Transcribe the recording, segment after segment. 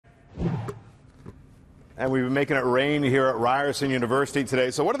And we've been making it rain here at Ryerson University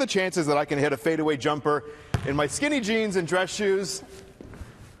today. So what are the chances that I can hit a fadeaway jumper in my skinny jeans and dress shoes?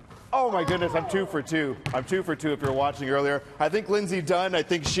 Oh my goodness, I'm 2 for 2. I'm 2 for 2 if you're watching earlier. I think Lindsay Dunn, I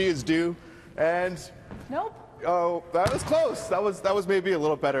think she is due. And nope. Oh, that was close. That was maybe a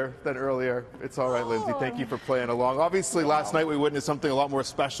little better than earlier. It's all right, Lindsay. Thank you for playing along. Obviously, last night we witnessed something a lot more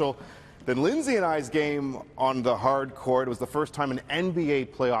special than Lindsay and I's game on the hard court. It was the first time in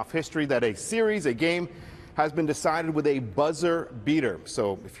NBA playoff history that a game, has been decided with a buzzer beater.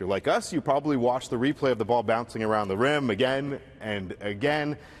 So if you're like us, you probably watched the replay of the ball bouncing around the rim again and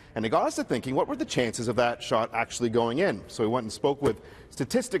again. And it got us to thinking, what were the chances of that shot actually going in? So we went and spoke with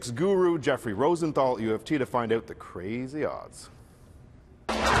statistics guru Jeff Rosenthal at U of T to find out the crazy odds.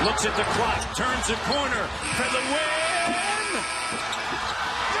 Looks at the clock, turns the corner for the win!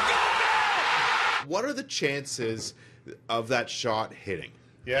 What are the chances of that shot hitting?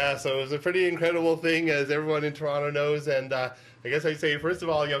 Yeah, so it was a pretty incredible thing, as everyone in Toronto knows. And I guess I'd say, first of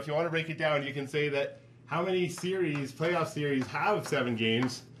all, if you want to break it down, you can say that how many playoff series have 7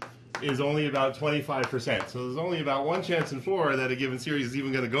 games is only about 25%. So there's only about 1 chance in 4 that a given series is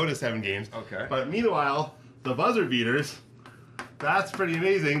even going to go to 7 games. Okay. But meanwhile, the buzzer beaters, that's pretty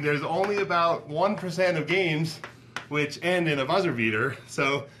amazing. There's only about 1% of games which end in a buzzer beater.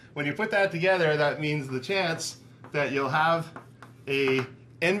 So when you put that together, that means the chance that you'll have a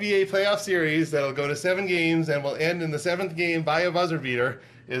NBA playoff series that'll go to 7 games and will end in the 7th game by a buzzer beater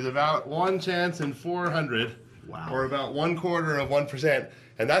is about 1 chance in 400. Wow. Or about 1/4 of 1%.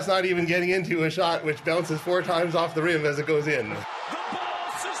 And that's not even getting into a shot which bounces 4 times off the rim as it goes in. The ball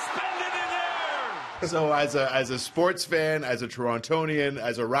suspended in air! So as a sports fan, as a Torontonian,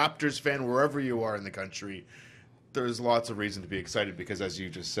 as a Raptors fan, wherever you are in the country, there's lots of reason to be excited because, as you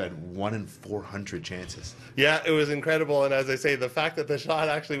just said, 1 in 400 chances. Yeah, it was incredible. And as I say, the fact that the shot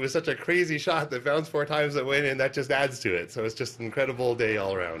actually was such a crazy shot that bounced 4 times that went in, that just adds to it. So it's just an incredible day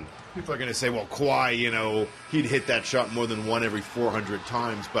all around. People are going to say, well, Kawhi, he'd hit that shot more than 1 every 400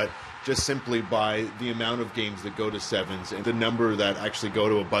 times. But just simply by the amount of games that go to 7s and the number that actually go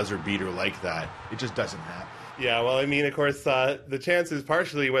to a buzzer beater like that, it just doesn't happen. Yeah, well, I mean, of course, the chance is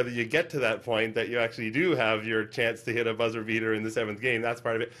partially whether you get to that point that you actually do have your chance to hit a buzzer beater in the 7th game. That's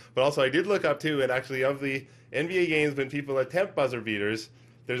part of it. But also, I did look up, too, and actually of the NBA games when people attempt buzzer beaters,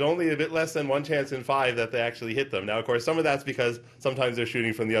 there's only a bit less than 1 chance in 5 that they actually hit them. Now, of course, some of that's because sometimes they're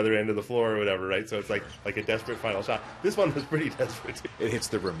shooting from the other end of the floor or whatever, right? So it's like a desperate final shot. This one was pretty desperate, too. It hits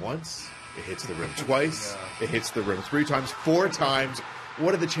the rim once. It hits the rim twice. Yeah. It hits the rim 3 times, 4 times.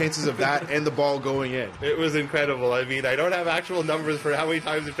 What are the chances of that and the ball going in? It was incredible. I mean, I don't have actual numbers for how many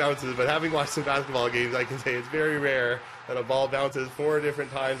times it bounces, but having watched some basketball games, I can say it's very rare that a ball bounces 4 different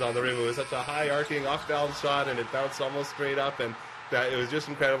times on the rim. It was such a high-arcing, off-balance shot, and it bounced almost straight up, and that it was just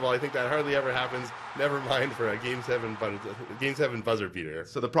incredible. I think that hardly ever happens, never mind for a Game 7 buzzer beater.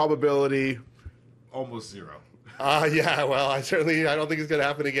 So the probability, almost 0. Yeah, well, I don't think it's going to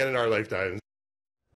happen again in our lifetimes.